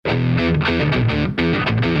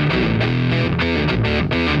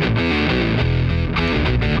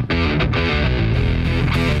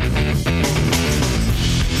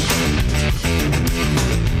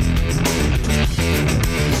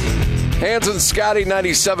Fans and Scotty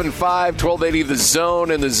 97.5, 1280 The Zone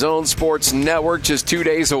and the Zone Sports Network. Just 2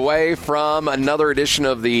 days away from another edition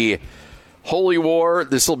of the Holy War.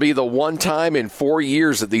 This will be the one time in 4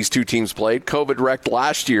 years that these two teams played. COVID wrecked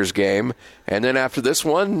last year's game. And then after this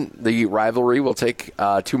one, the rivalry will take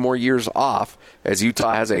 2 more years off as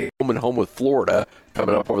Utah has a home-and-home with Florida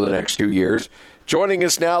coming up over the next 2 years. Joining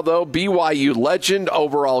us now, though, BYU legend,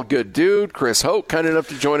 overall good dude, Chris Hoke, kind enough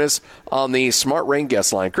to join us on the Smart Rain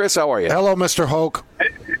guest line. Chris, how are you? Hello, Mr. Hoke.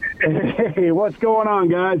 Hey, what's going on,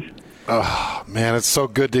 guys? Oh, man, it's so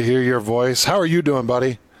good to hear your voice. How are you doing,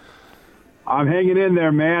 buddy? I'm hanging in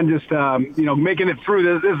there, man. Just, making it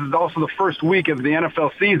through. This is also the first week of the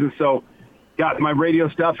NFL season, so got my radio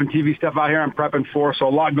stuff and TV stuff out here I'm prepping for, so a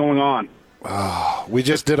lot going on. We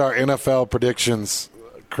just did our NFL predictions,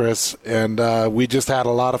 Chris, and we just had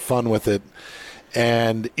a lot of fun with it.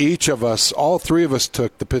 And each of us, all three of us,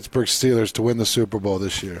 took the Pittsburgh Steelers to win the Super Bowl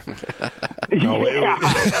this year.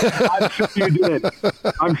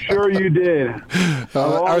 I'm sure you did.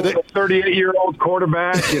 Are they a 38-year-old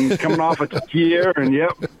quarterback and coming off a tough year? And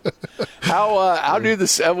yep. How do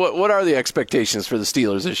this? What are the expectations for the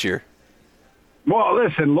Steelers this year? Well,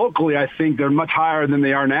 listen, locally, I think they're much higher than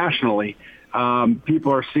they are nationally.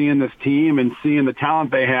 People are seeing this team and seeing the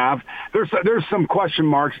talent they have. There's some question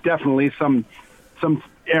marks, definitely some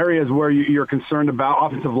areas where you're concerned about.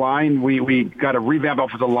 Offensive line, we got a revamped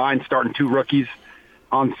offensive line starting 2 rookies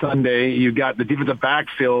on Sunday. You got the defensive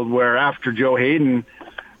backfield where after Joe Hayden,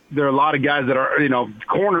 there are a lot of guys that are,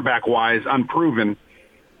 cornerback-wise, unproven.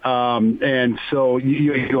 And so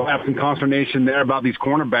you'll have some consternation there about these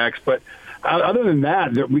cornerbacks. But other than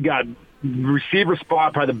that, we got receiver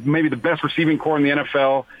spot, probably maybe the best receiving core in the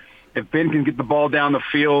NFL. If Ben can get the ball down the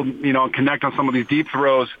field, and connect on some of these deep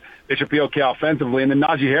throws, they should be okay offensively. And then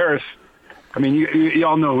Najee Harris, I mean, you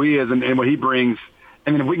all know who he is and what he brings.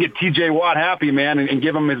 And then if we get T.J. Watt happy, man, and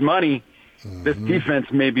give him his money, this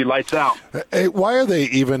defense may be lights out. Hey, why are they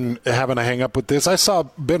even having a hang-up with this? I saw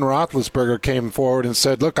Ben Roethlisberger came forward and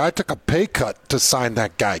said, look, I took a pay cut to sign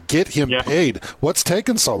that guy. Get him paid. What's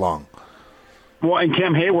taking so long? Well, and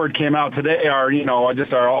Cam Hayward came out today, our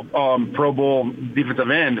Pro Bowl defensive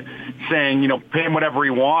end, saying, pay him whatever he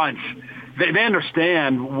wants. They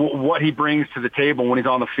understand what he brings to the table when he's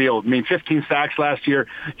on the field. I mean, 15 sacks last year.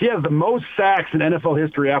 He has the most sacks in NFL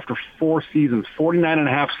history after 4 seasons,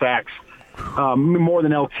 49.5 sacks. More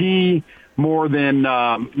than LT, more than,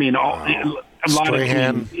 a lot of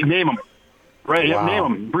teams. Name them. Right, wow. Name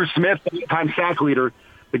them. Bruce Smith, time sack leader.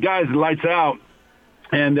 The guy's lights out.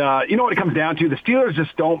 And you know what it comes down to? The Steelers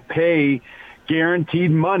just don't pay guaranteed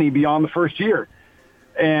money beyond the first year.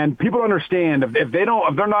 And people understand if they're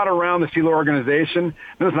not around the Steeler organization.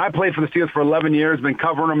 Listen, I played for the Steelers for 11 years, been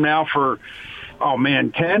covering them now for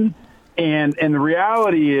 10. And the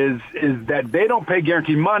reality is that they don't pay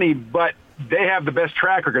guaranteed money, but they have the best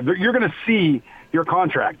track record. You're going to see your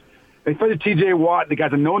contract. Especially T.J. Watt, the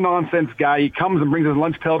guy's a no-nonsense guy. He comes and brings his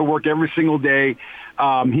lunch pail to work every single day.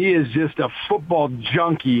 He is just a football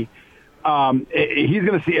junkie. He's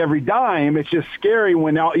going to see every dime. It's just scary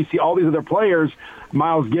when now you see all these other players,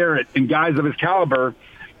 Myles Garrett and guys of his caliber,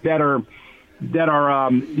 that are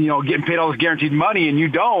getting paid all this guaranteed money, and you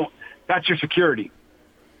don't. That's your security.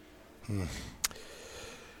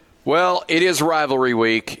 Well, it is rivalry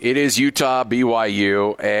week. It is Utah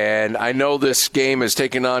BYU, and I know this game has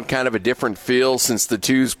taken on kind of a different feel since the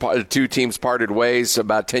two teams parted ways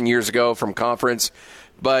about 10 years ago from conference.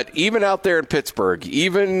 But even out there in Pittsburgh,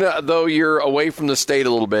 even though you're away from the state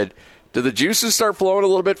a little bit, do the juices start flowing a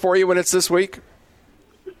little bit for you when it's this week?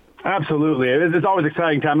 Absolutely. It's always an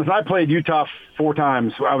exciting time. I played Utah 4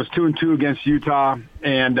 times. I was 2-2 against Utah,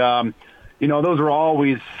 and those were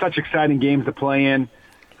always such exciting games to play in.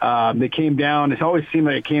 They came down. It always seemed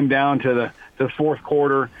like it came down to the fourth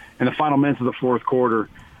quarter and the final minutes of the fourth quarter.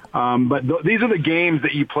 But these are the games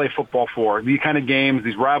that you play football for. These kind of games,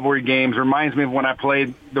 these rivalry games, reminds me of when I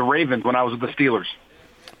played the Ravens when I was with the Steelers.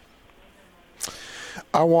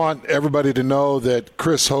 I want everybody to know that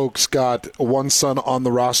Chris Hoke's got one son on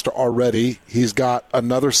the roster already. He's got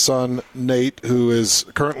another son, Nate, who is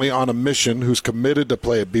currently on a mission, who's committed to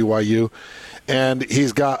play at BYU. And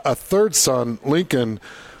he's got a third son, Lincoln,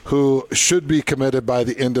 who should be committed by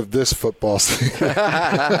the end of this football season.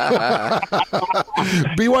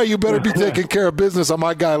 BYU better be taking care of business on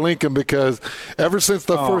my guy Lincoln, because ever since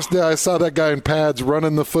the first day I saw that guy in pads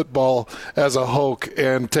running the football as a Hoke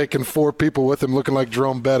and taking 4 people with him looking like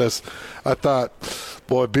Jerome Bettis, I thought,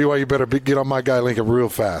 boy, BYU better get on my guy Lincoln real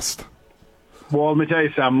fast. Well, let me tell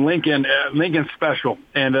you something. Lincoln's special.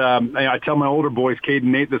 And I tell my older boys, Cade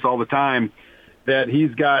and Nate, this all the time. that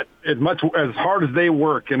he's got as hard as they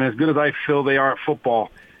work and as good as I feel they are at football.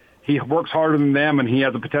 He works harder than them, and he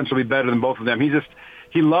has the potential to be better than both of them.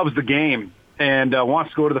 He loves the game and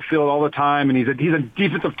wants to go to the field all the time. And he's a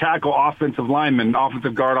defensive tackle, offensive lineman,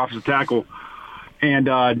 offensive guard, offensive tackle, and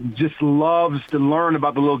just loves to learn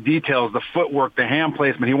about the little details, the footwork, the hand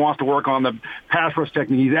placement. He wants to work on the pass rush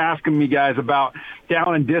technique. He's asking me guys about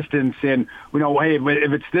down and distance and, hey,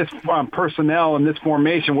 if it's this personnel and this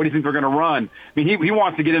formation, what do you think they're going to run? I mean, he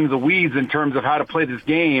wants to get into the weeds in terms of how to play this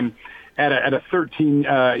game at a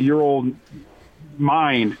 13-year-old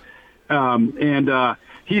mind. I'm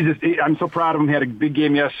so proud of him. He had a big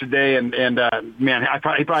game yesterday, and man,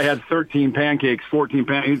 he probably had 13 pancakes, 14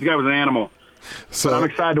 pancakes. This guy was an animal. So but I'm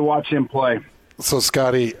excited to watch him play. So,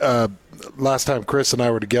 Scotty, last time Chris and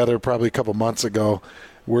I were together, probably a couple months ago,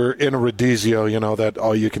 we're in a Radizio, that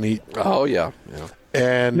all-you-can-eat. Oh, yeah.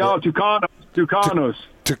 And no, Tucanos.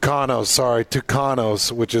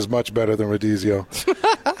 Tucanos, which is much better than Radizio.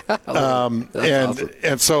 Awesome.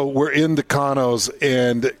 And so we're in Tucanos,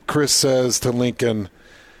 and Chris says to Lincoln,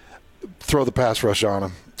 throw the pass rush on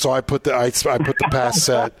him. So I put the pass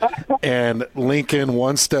set, and Lincoln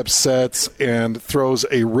one-step sets and throws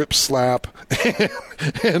a rip slap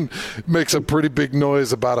and makes a pretty big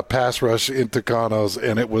noise about a pass rush in Tucanos,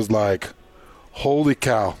 and it was like, holy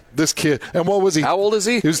cow, this kid. And what was he? How old is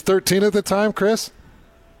he? He was 13 at the time, Chris?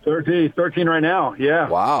 13 right now, yeah.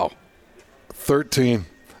 Wow. 13.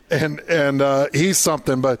 And he's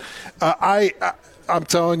something, but I'm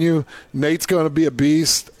telling you, Nate's going to be a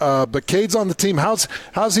beast. But Cade's on the team.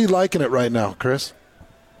 How's he liking it right now, Chris?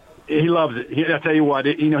 He loves it. I'll tell you what.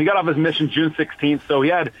 He got off his mission June 16th, so he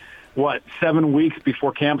had 7 weeks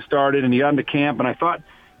before camp started, and he got into camp. And I thought,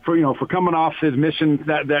 for coming off his mission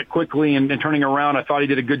that quickly and turning around, I thought he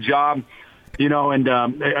did a good job. And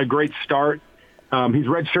a great start. He's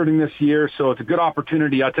redshirting this year, so it's a good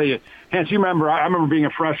opportunity. I'll tell you, Hans, I remember being a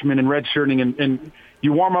freshman and redshirting, and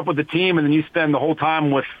you warm up with the team, and then you spend the whole time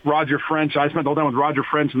with Roger French. I spent the whole time with Roger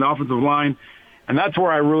French in the offensive line, and that's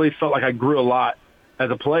where I really felt like I grew a lot as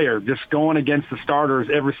a player, just going against the starters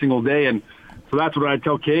every single day. And so that's what I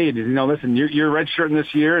tell Cade is, listen, you're redshirting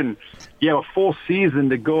this year, and you have a full season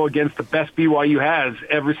to go against the best BYU has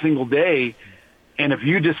every single day. And if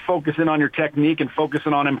you just focus in on your technique and focus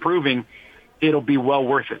in on improving, it'll be well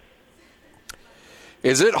worth it.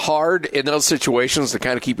 Is it hard in those situations to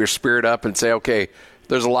kind of keep your spirit up and say, okay,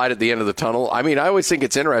 there's a light at the end of the tunnel? I mean, I always think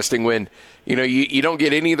it's interesting when, you don't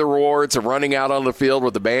get any of the rewards of running out on the field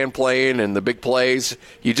with the band playing and the big plays.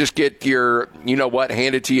 You just get your,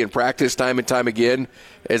 handed to you in practice time and time again.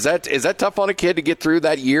 Is that tough on a kid to get through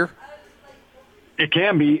that year? It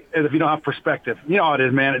can be if you don't have perspective. You know how it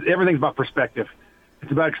is, man. Everything's about perspective.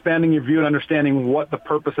 It's about expanding your view and understanding what the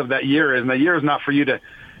purpose of that year is. And the year is not for you to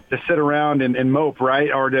sit around and mope,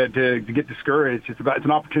 right, or to get discouraged. It's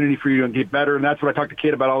an opportunity for you to get better, and that's what I talk to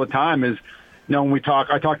Kate about all the time is, when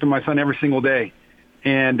I talk to my son every single day,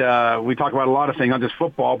 and we talk about a lot of things, not just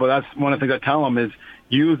football, but that's one of the things I tell him is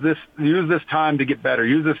use this time to get better.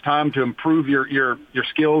 Use this time to improve your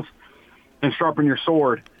skills and sharpen your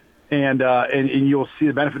sword, and you'll see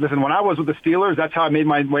the benefit. Listen, when I was with the Steelers, that's how I made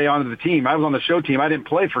my way onto the team. I was on the show team. I didn't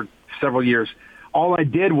play for several years. All I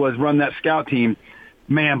did was run that scout team.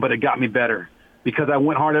 Man, but it got me better because I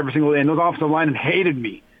went hard every single day, and those offensive linemen hated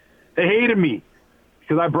me. They hated me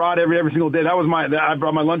because I brought every single day. I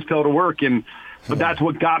brought my lunch pail to work, but that's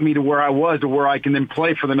what got me to where I was, to where I can then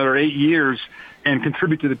play for another 8 years and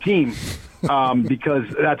contribute to the team because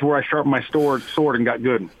that's where I sharpened my sword and got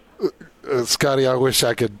good. Scotty, I wish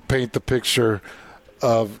I could paint the picture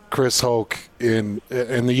of Chris Hoke in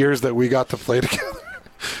the years that we got to play together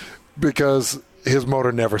because his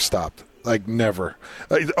motor never stopped. Like, never.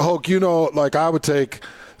 Hoke, I would take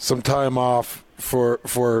some time off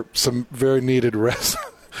for some very needed rest.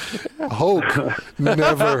 Hoke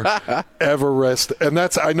never, ever rest. And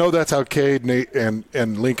I know that's how Cade, Nate,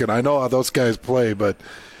 and Lincoln, I know how those guys play, but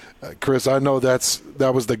Chris, I know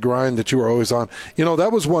that was the grind that you were always on.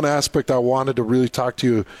 That was one aspect I wanted to really talk to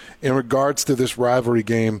you in regards to this rivalry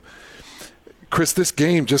game. Chris, this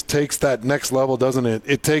game just takes that next level, doesn't it?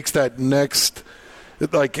 It takes that next –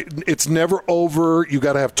 it's never over. You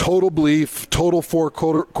got to have total belief, total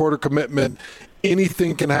four-quarter commitment.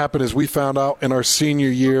 Anything can happen, as we found out in our senior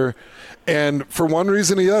year. And for one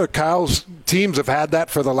reason or the other, Kyle's teams have had that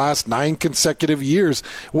for the last 9 consecutive years.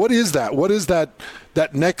 What is that? What is that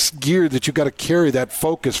next gear that you got to carry, that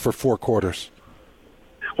focus for 4 quarters?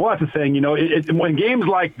 Well, that's the thing. When games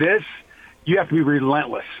like this, you have to be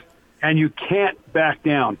relentless, and you can't back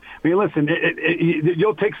down. I mean, listen,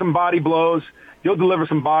 you'll take some body blows. You'll deliver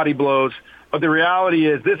some body blows, But the reality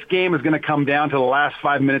is this game is going to come down to the last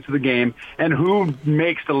 5 minutes of the game and who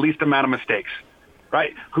makes the least amount of mistakes,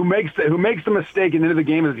 right? Who makes the mistake at the end of the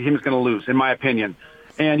game is the team is going to lose, in my opinion.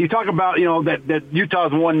 And you talk about, that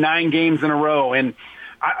Utah's won 9 games in a row. And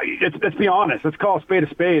let's be honest. Let's call a spade a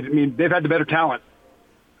spade. I mean, they've had the better talent.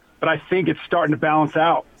 But I think it's starting to balance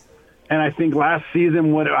out. And I think last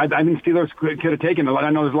season, I think Steelers could have taken it. I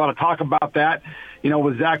know there's a lot of talk about that,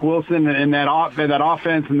 with Zach Wilson and that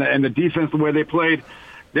offense and the defense, the way they played.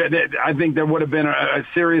 I think there would have been a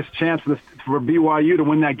serious chance for BYU to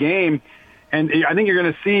win that game. And I think you're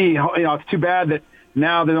going to see, it's too bad that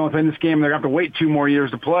now they're only playing this game and they're going to have to wait 2 more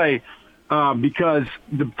years to play because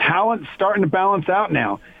the talent's starting to balance out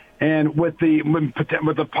now. And with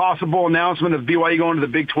the possible announcement of BYU going to the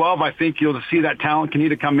Big 12, I think you'll see that talent continue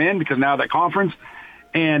to come in because now that conference,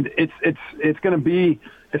 and it's not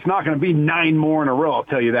going to be 9 more in a row. I'll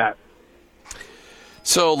tell you that.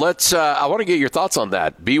 So I want to get your thoughts on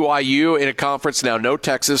that. BYU in a conference now, no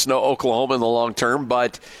Texas, no Oklahoma in the long term,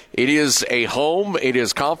 but it is a home, it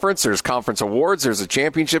is conference, there's conference awards, there's a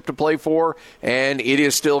championship to play for, and it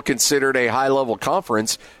is still considered a high-level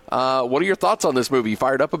conference. What are your thoughts on this move? You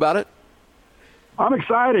fired up about it? I'm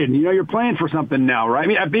excited. You're playing for something now, right? I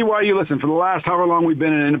mean, at BYU, listen, for the last however long we've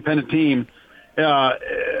been an independent team,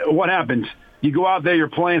 what happens? You go out there, you're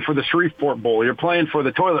playing for the Shreveport Bowl. You're playing for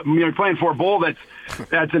the toilet. You're playing for a bowl that's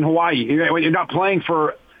in Hawaii. You're not playing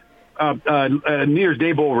for New Year's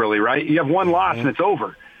Day Bowl, really, right? You have one loss and it's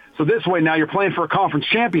over. So this way now you're playing for a conference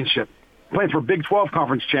championship, playing for a Big 12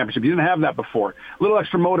 conference championship. You didn't have that before. A little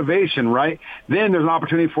extra motivation, right? Then there's an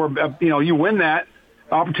opportunity for, you win that,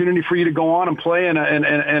 opportunity for you to go on and play in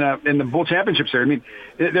the bowl championship series. I mean,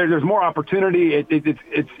 there's more opportunity.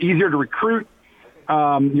 It's easier to recruit.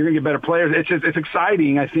 You're going to get better players. It's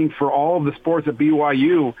exciting, I think, for all of the sports at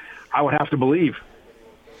BYU, I would have to believe.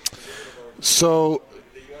 So,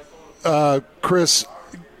 Chris,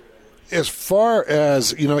 as far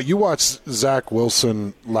as, you watched Zach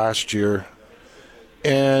Wilson last year,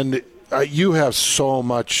 and you have so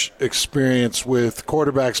much experience with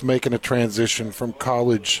quarterbacks making a transition from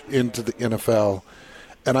college into the NFL,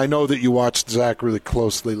 and I know that you watched Zach really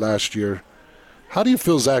closely last year. How do you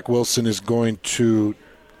feel Zach Wilson is going to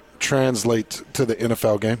translate to the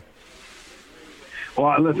NFL game?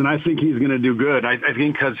 Well, listen, I think he's going to do good. I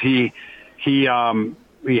think because he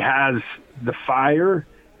has the fire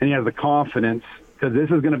and he has the confidence, because this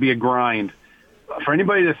is going to be a grind. For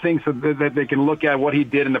anybody that thinks that they can look at what he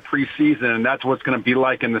did in the preseason and that's what's going to be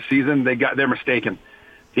like in the season, they're mistaken.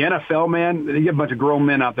 The NFL, man, you get a bunch of grown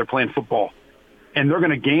men out there playing football. And they're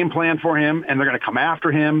going to game plan for him, and they're going to come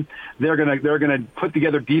after him. They're going to put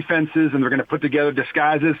together defenses, and they're going to put together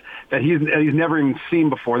disguises that he's never even seen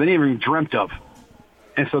before. They never even dreamt of.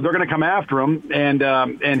 And so they're going to come after him,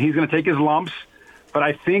 and he's going to take his lumps. But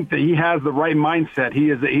I think that he has the right mindset.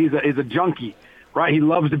 He's a junkie, right? He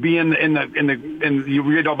loves to be in you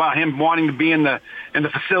read about him wanting to be in the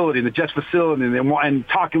facility, the Jets facility, and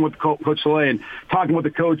talking with Coach Saleh and talking with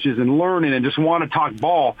the coaches and learning and just want to talk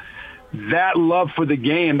ball. That love for the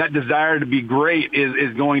game, that desire to be great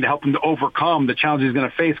is going to help him to overcome the challenges he's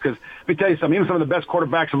going to face. Because let me tell you something, even some of the best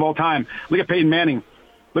quarterbacks of all time, look at Peyton Manning,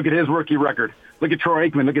 look at his rookie record. Look at Troy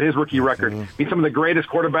Aikman, look at his rookie record. I mean, some of the greatest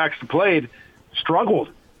quarterbacks who played struggled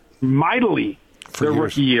mightily their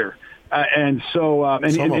rookie year. And so, the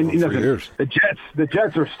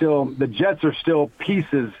Jets are still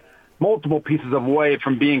multiple pieces away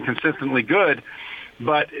from being consistently good.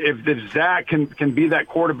 But if Zach can be that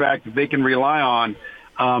quarterback that they can rely on,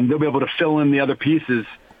 they'll be able to fill in the other pieces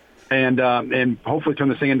and hopefully turn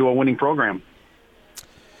this thing into a winning program.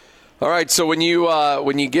 All right, so when you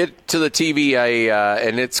get to the TV,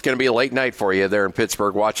 and it's going to be a late night for you there in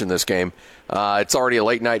Pittsburgh watching this game. It's already a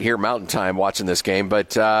late night here Mountain Time watching this game.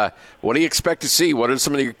 But what do you expect to see? What are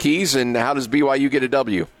some of your keys, and how does BYU get a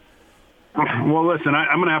W? Well, listen,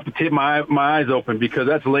 I'm going to have to tape my eyes open because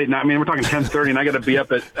that's late night. I mean, we're talking 10:30, and I got to be up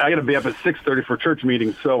at 6:30 for church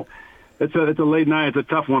meetings. So it's a late night. It's a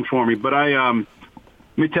tough one for me. But let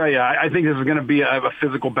me tell you, I think this is going to be a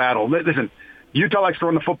physical battle. Listen, Utah likes to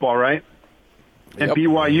run the football, right? And Yep.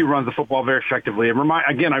 BYU runs the football very effectively.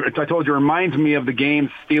 I told you, it reminds me of the games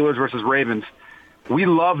Steelers versus Ravens. We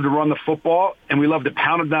love to run the football, and we love to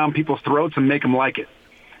pound it down people's throats and make them like it.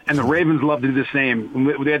 And the Ravens love to do the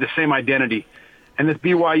same. They had the same identity. And this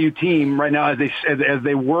BYU team right now, as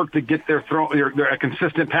they work to get they're a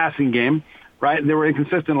consistent passing game, right? They were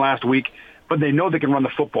inconsistent last week, but they know they can run the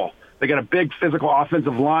football. They got a big physical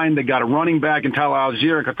offensive line. They got a running back in Tyler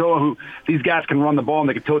Algier and Katoa, who these guys can run the ball and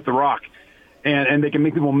they can tote the rock. And they can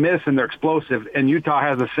make people miss, and they're explosive. And Utah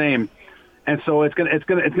has the same. And so it's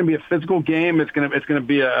gonna be a physical game. It's gonna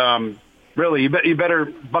be a really you better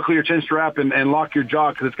buckle your chin strap and lock your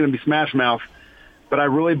jaw, because it's gonna be smash mouth. But I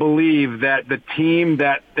really believe that the team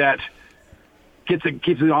that keeps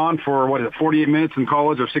it on for 48 minutes in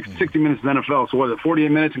college, or 60 minutes in the NFL. So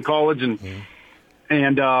 48 minutes in college, and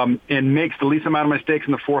makes the least amount of mistakes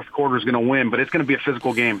in the fourth quarter is going to win. But it's going to be a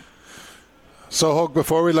physical game. So, Hoke,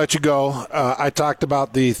 before we let you go, I talked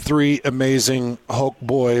about the 3 amazing Hoke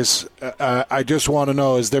boys. I just want to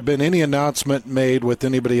know, has there been any announcement made with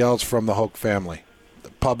anybody else from the Hoke family?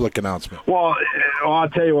 The public announcement. Well, I'll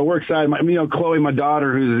tell you what, we're excited. Chloe, my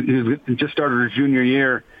daughter, who's just started her junior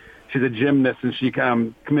year, she's a gymnast, and she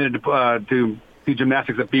committed to do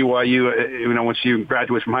gymnastics at BYU, when she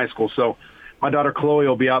graduates from high school. So my daughter Chloe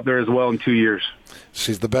will be out there as well in 2 years.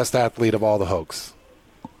 She's the best athlete of all the Hokes.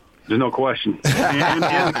 There's no question. And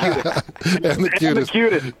the cutest.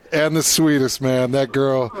 And the sweetest, man. That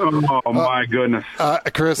girl. Oh, my goodness.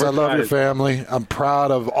 Chris, I love your family. I'm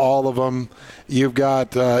proud of all of them. You've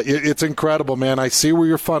got it's incredible, man. I see where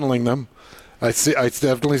you're funneling them. I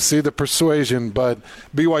definitely see the persuasion, but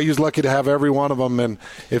BYU's lucky to have every one of them. And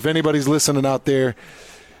if anybody's listening out there,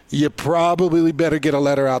 you probably better get a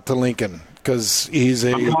letter out to Lincoln, because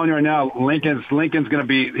I'm telling you right now, Lincoln's going to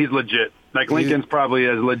be – he's legit. Lincoln's probably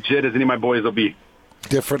as legit as any of my boys will be.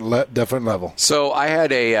 Different level. So I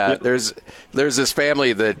had there's this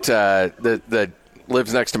family that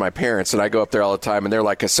lives next to my parents, and I go up there all the time, and they're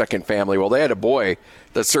like a second family. Well, they had a boy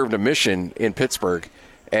that served a mission in Pittsburgh,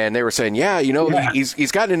 and they were saying,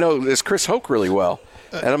 he's gotten to know this Chris Hoke really well.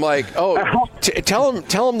 And I'm like, tell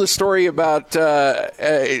him the story about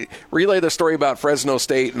relay the story about Fresno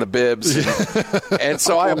State and the Bibs. And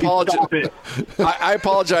so I apologize. I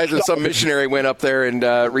apologize if some missionary went up there and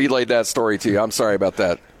relayed that story to you. I'm sorry about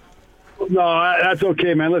that. No, that's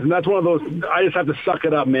okay, man. Listen, that's one of those. I just have to suck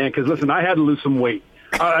it up, man. Because listen, I had to lose some weight.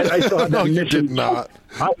 I still had that mission. You did not.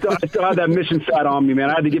 I still had that mission side on me, man.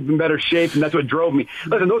 I had to get in better shape, and that's what drove me.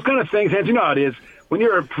 Listen, those kind of things, Hans, you know how it is. When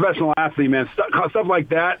you're a professional athlete, man, stuff like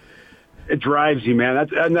that, it drives you, man.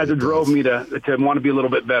 That's what drove me to want to be a little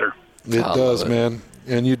bit better. It does, man.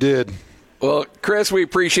 And you did. Well, Chris, we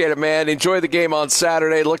appreciate it, man. Enjoy the game on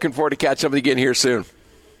Saturday. Looking forward to catching up with you again here soon.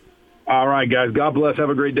 All right, guys. God bless. Have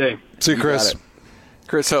a great day. See you, Chris.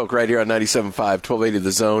 Chris Hoke right here on 97.5, 1280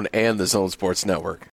 The Zone and the Zone Sports Network.